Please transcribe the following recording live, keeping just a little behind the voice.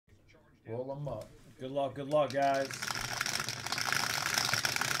Roll them up. Good luck, guys.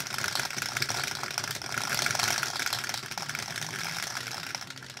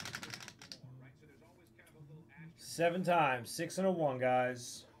 Seven times, 6 and a 1,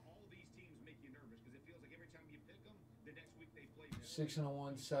 guys. 6 and a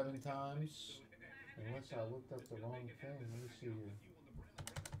 1, 7 times. Unless I looked up the wrong thing. Let me see here.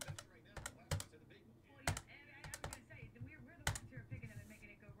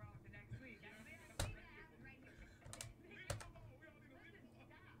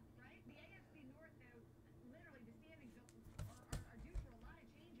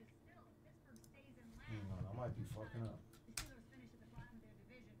 I might be fucking up.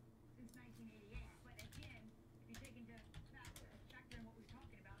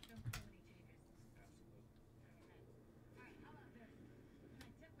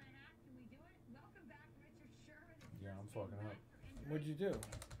 Yeah, I'm fucking up. What'd you do?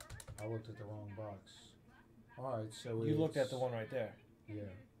 I looked at the wrong box. Alright, so you looked at the one right there. Yeah.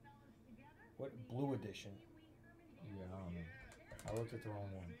 What blue edition? Yeah, I don't know. I looked at the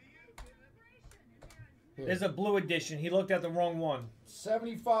wrong one. Here. There's a blue edition. He looked at the wrong one.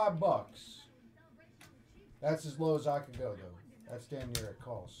 $75. That's as low as I could go, though. That's damn near at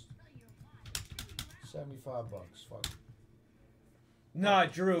cost. $75. Fuck. Nah,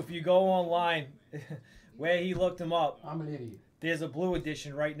 Drew, if you go online where he looked him up, I'm an idiot. There's a blue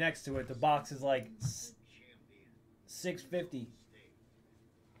edition right next to it. The box is like $6.50.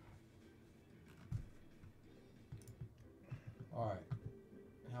 All right.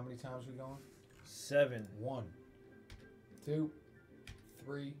 How many times we going? 7. 1, 2,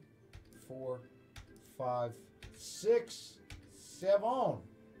 3, 4, 5, 6, 7.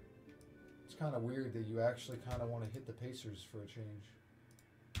 It's kind of weird that you actually kind of want to hit the Pacers for a change.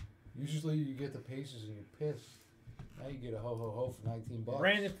 Usually you get the Pacers and you're pissed. Now you get a ho-ho-ho for $19.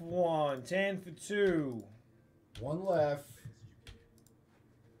 Brandon for 1. 10 for 2. 1 left.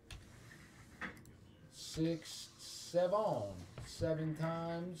 6, 7. 7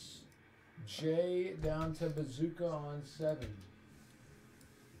 times. Jay down to Bazooka on 7.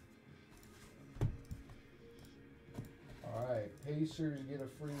 Alright, Pacers get a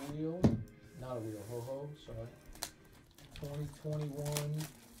free wheel. Not a wheel, ho-ho, sorry. 2021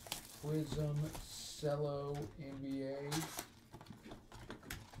 Prizm Cello NBA.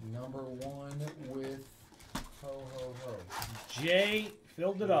 Number 1 with ho-ho-ho. Jay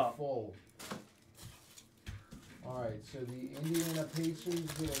filled it up. Full. Alright, so the Indiana Pacers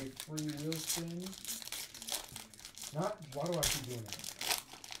get a free wheel spin. Why do I keep doing that?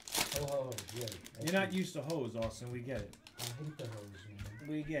 Ho-ho-ho, yeah. You're not used to hose, Austin. We get it. I hate the hose, man.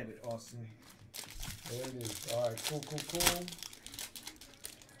 We get it, Austin. There it is. Alright, cool, cool, cool.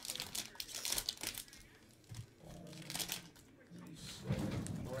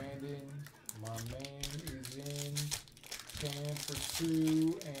 Brandon, my man, is in. 10 for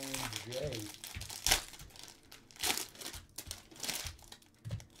 2, and Jay.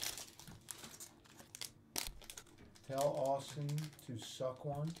 Tell Austin to suck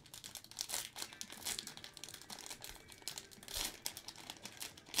one.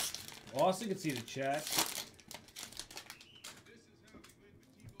 Austin can see the chat.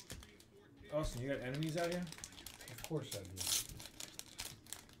 Austin, you got enemies out here? Of course I do.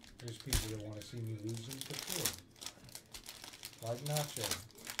 There's people that want to see me losing for sure. Like Nacho.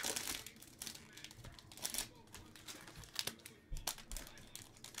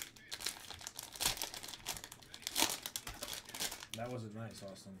 That wasn't nice,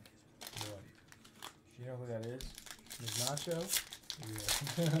 Austin. What? You know who that is? Is Nacho?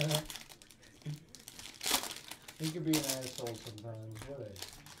 Yeah. He could be an asshole sometimes. Whatever.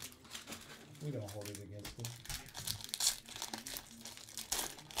 We don't hold it against him.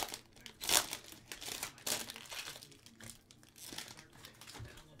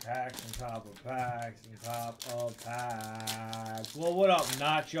 Packs on top of packs on top of packs. Well, what up,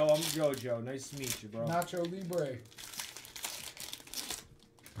 Nacho? I'm JoJo. Nice to meet you, bro. Nacho Libre.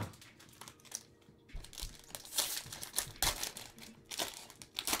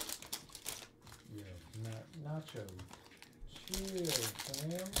 Yeah, Nacho. Chill,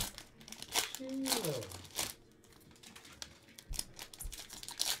 fam. Chill.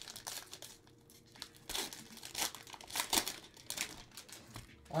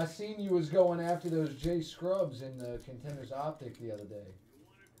 I seen you was going after those J Scrubs in the Contenders Optic the other day.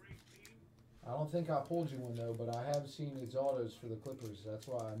 I don't think I pulled you one though, but I have seen his autos for the Clippers. That's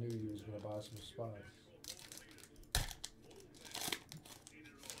why I knew you was going to buy some spots.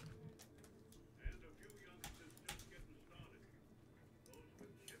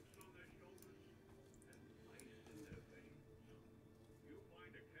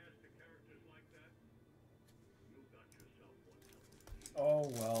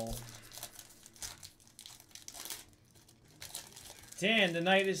 Oh, well. Dan, the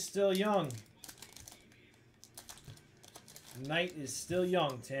night is still young. The night is still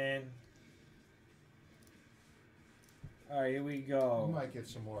young, Tan. Alright, here we go. You might get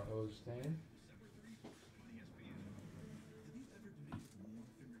some more hose, Dan.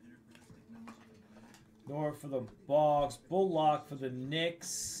 Nor for the Bucks. Bullock for the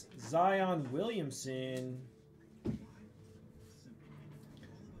Knicks. Zion Williamson.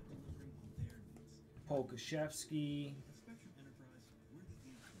 Pokashevsky.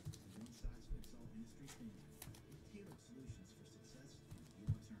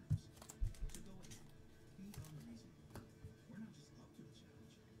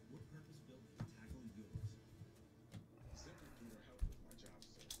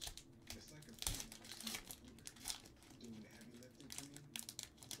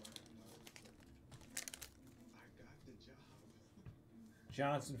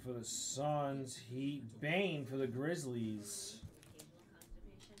 Johnson for the Suns. Heat. Bain for the Grizzlies.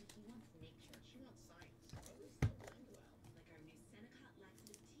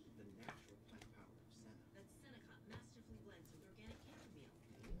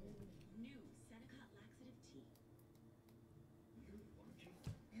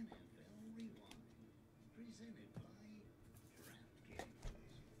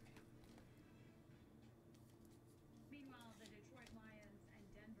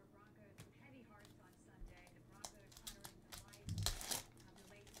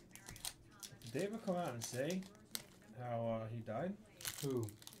 Did they ever come out and say how he died? Who?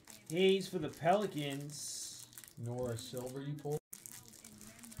 Hayes for the Pelicans. Nora Silver you pulled?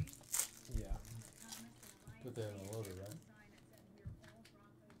 Yeah. Put that in a loader, right?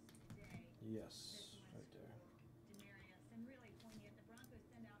 Yes. Right there.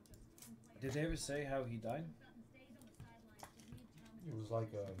 Did they ever say how he died? It was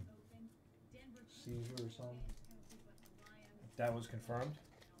like a seizure or something. That was confirmed?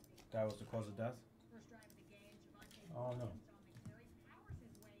 That was the cause of death? Oh, no.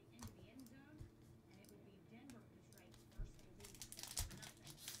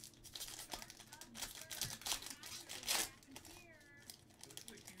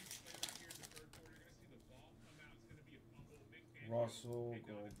 Russell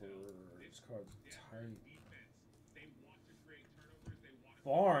Goldberg. This card's tight.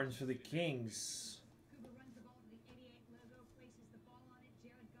 Barnes for the Kings.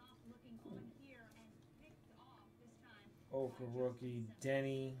 Oka rookie.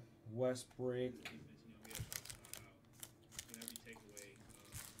 Denny. Westbrook.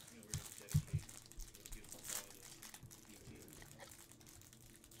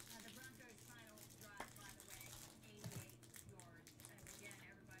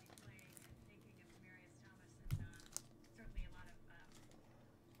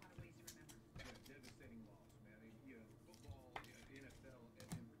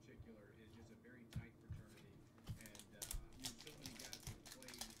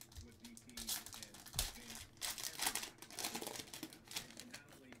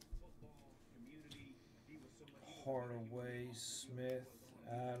 Hardaway, Smith,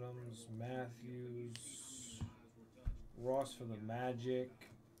 Adams, Matthews, Ross for the Magic,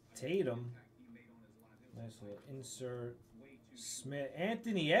 Tatum, nice little insert, Smith,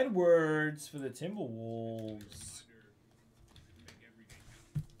 Anthony Edwards for the Timberwolves.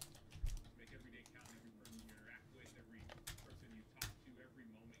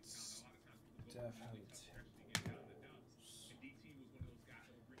 Definitely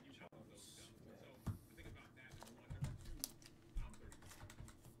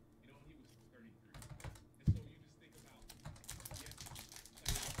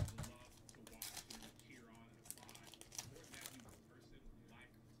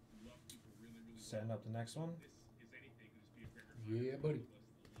setting up the next one. Yeah, buddy.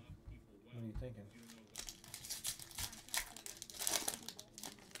 What are you thinking?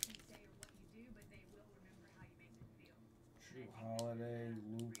 Drew Holiday,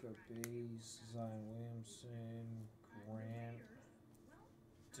 Luca Bass, Zion Williamson, Grant,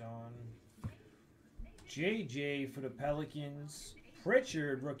 Dunn, JJ for the Pelicans,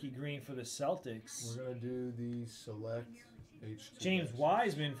 Pritchard rookie green for the Celtics. We're gonna do the select H2. James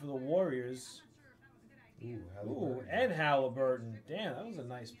Wiseman for the Warriors. Ooh, and Halliburton. Damn, that was a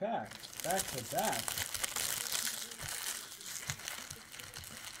nice pack. Back to back.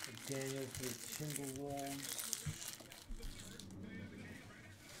 Daniel for the Timberwolves.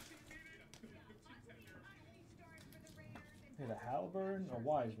 Hey, the Halliburton or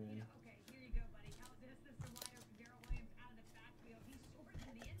Wiseman?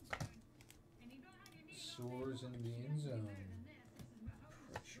 Soars in the end zone.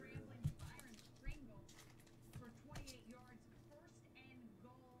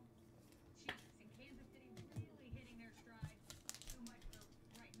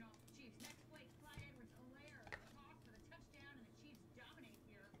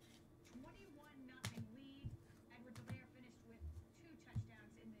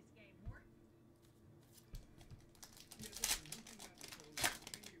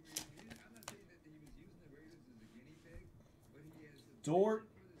 Dort,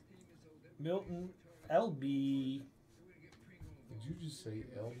 Milton, LB. Did you just say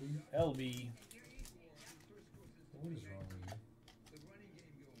LB? LB. What is wrong with you?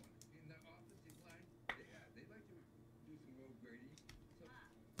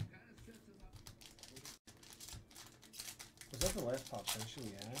 Was that the last pop century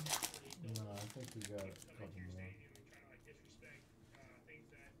we had? No, I think we got a couple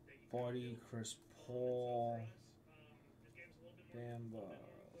more. Barty, Chris Paul. Bamba.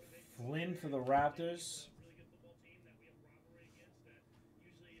 Flynn for the Raptors.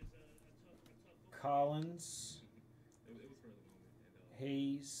 Collins.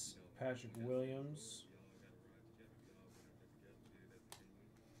 Hayes. Patrick Williams.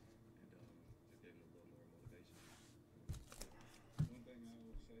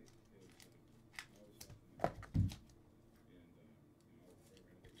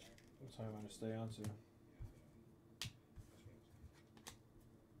 What time am I going to stay on to?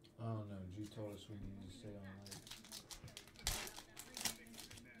 I don't know. G told us we need to stay on late.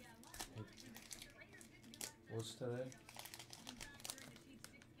 What's today?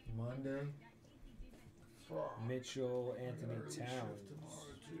 Monday? Mitchell, Anthony Towns.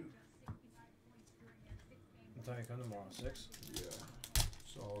 What time you come tomorrow? 6? Yeah.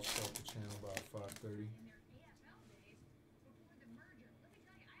 So I'll start the channel about 5:30.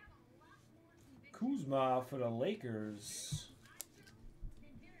 Kuzma for the Lakers.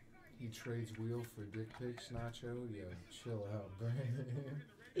 He trades wheel for dick pics, Nacho. Yo, chill out, Brandon.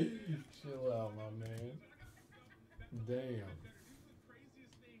 Chill out, my man. Damn.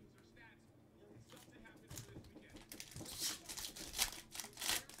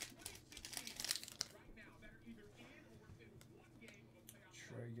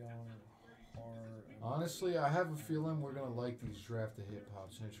 Trey Young, Hart. Honestly, I have a feeling we're gonna like these draft the hip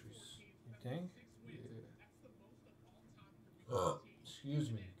hop centuries. You think? Yeah.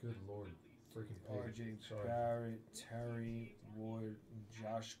 Excuse me. Good lord. Freaking RJ pig. Sorry. Barrett, Terry Wood,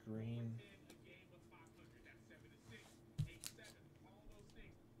 Josh Green.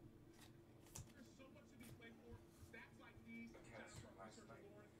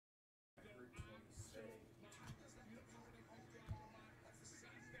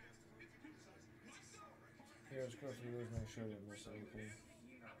 Yeah, let's go through those, make sure I didn't miss anything.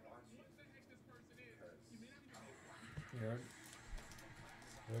 You heard?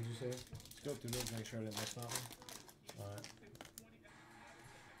 What'd you say? Let's go through those, make sure I didn't miss nothing. Alright.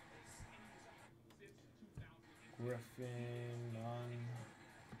 Griffin,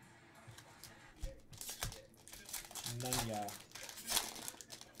 Nunya.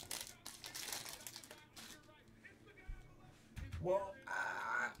 Well,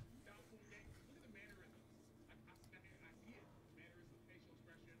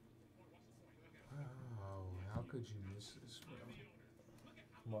 oh, how could you miss this, bro?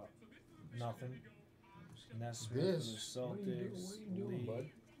 What? Nothing. Nesmith This. for What are the you Celtics. doing, bud?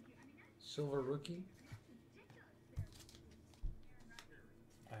 Silver rookie?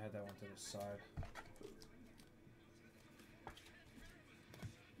 I had that one to the side.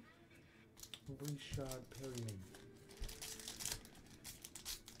 Rashad Perryman.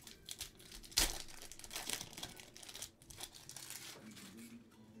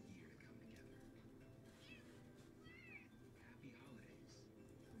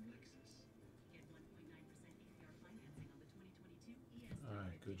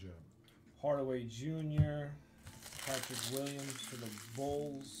 Alright, good job. Hardaway Jr., Patrick Williams for the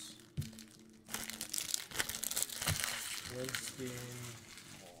Bulls, Winston,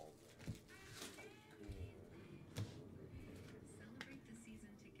 Celebrate the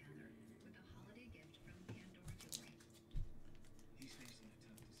season together with a holiday gift from Pandora Jewelry. He's facing a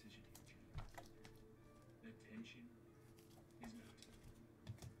tough decision here, Jim. The tension is mounting.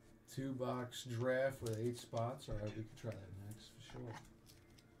 2-box draft with 8 spots. Alright, we can try that next for sure.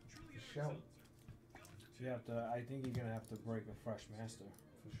 For sure. you have to. I think you're gonna have to break a fresh master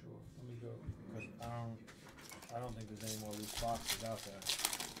For sure. Let me go. because I don't think there's any more loose boxes out there.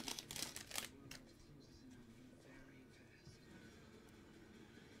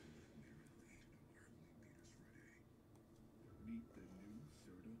 Meet the new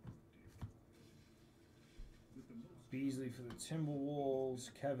third upper with the most Beasley for the Timberwolves,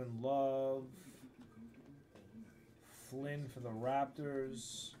 Kevin Love, Flynn for the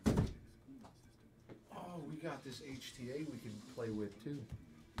Raptors. Oh, we got this HTA we can play with too.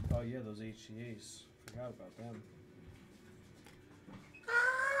 Oh yeah, those HCAs. Forgot about them.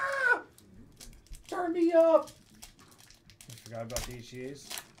 Ah! Turn me up! You forgot about the HCAs?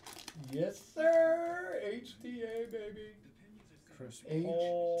 Yes, sir! HTA, baby. Chris HT,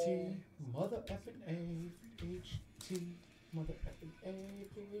 Paul. mother effing A. HT. Mother.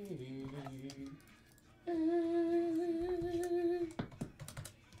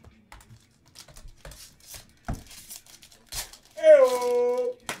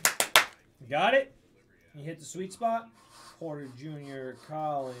 Ew. Got it? You hit the sweet spot? Porter Jr.,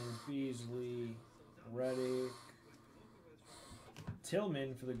 Collins, Beasley, Reddick,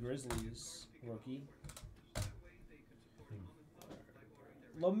 Tillman for the Grizzlies, rookie.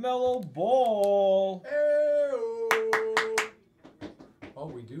 LaMelo Ball. Ew. Oh,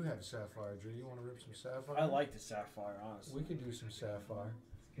 we do have a Sapphire. Drew, you want to rip some Sapphire? I like the Sapphire, honestly. We could do some Sapphire.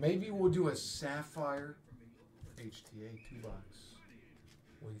 Maybe we'll do a Sapphire HTA 2-box.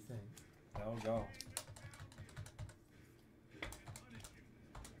 What do you think? That'll go.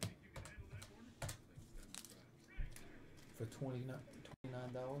 For $29.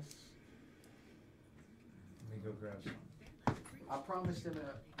 Let me go grab some. I promised him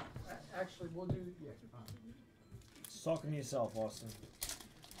actually, we'll do, yeah. Just talking to yourself, Austin.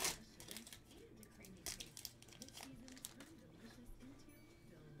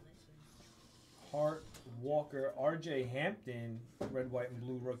 Hart, Walker, RJ Hampton, red, white, and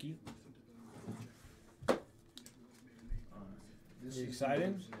blue rookie. This You is excited?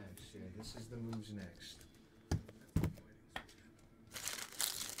 The moves next. Yeah, this is the moves next.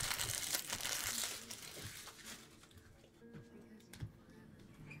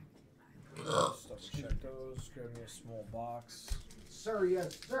 Just double check those. Grab me a small box. Sir,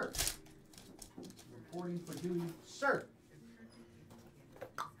 yes, sir. Reporting for duty, sir.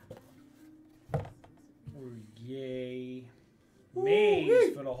 Yay. Woo-wee.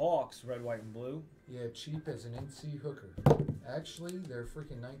 Mays for the Hawks, red, white, and blue. Yeah, cheap as an NC hooker. Actually, they're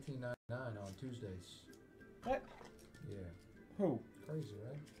freaking $19.99 on Tuesdays. What? Yeah, Who? crazy,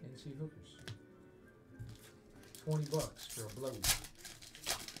 right? NC hookers. $20 for a blow.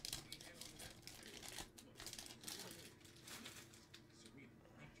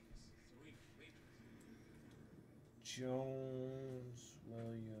 Jones,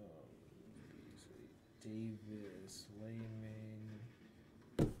 Williams, Davis,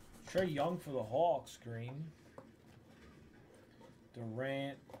 Layman. Trey Young for the Hawks, green.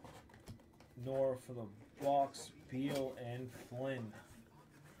 Durant, Nor for the Bucks, Beal, and Flynn.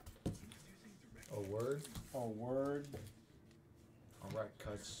 A word? Oh, word. All right,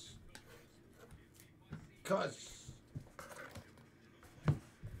 cuts. Cuts. What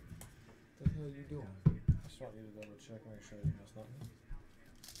the hell are you doing? Just want you to double check, make sure I didn't miss nothing.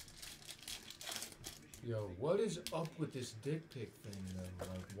 Yo, what is up with this dick pic thing, though?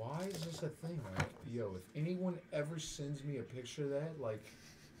 Like, why is this a thing? Like, yo, if anyone ever sends me a picture of that, like,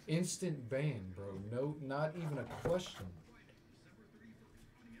 instant ban, bro. No, not even a question.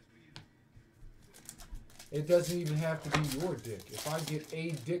 It doesn't even have to be your dick. If I get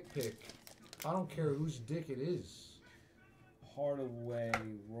a dick pic, I don't care whose dick it is. Hardaway,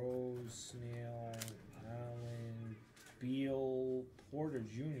 Rose, Snail, Allen, Beal, Porter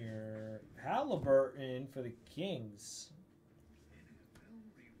Jr., Halliburton for the Kings,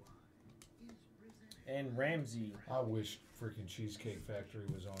 and Ramsey. I wish freaking Cheesecake Factory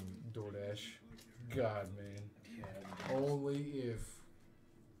was on DoorDash. God, man. Yeah. Only if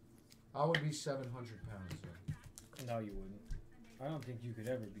I would be 700 pounds though. No, you wouldn't. I don't think you could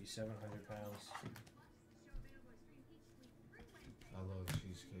ever be 700 pounds. I love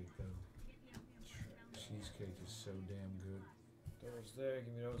cheesecake though. Cheesecake is so damn good. Those there.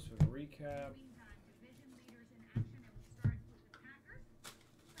 Give me those for the recap. I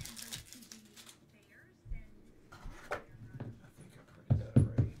think I printed that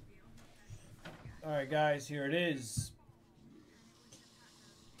already. All right, guys. Here it is.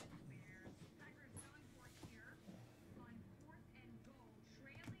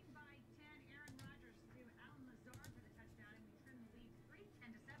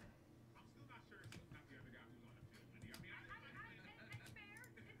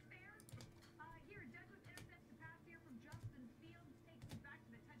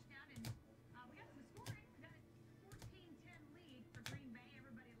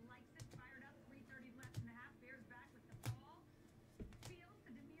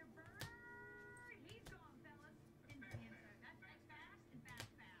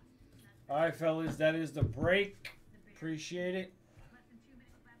 All right, fellas. That is the break. Appreciate it.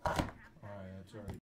 Alright, that's already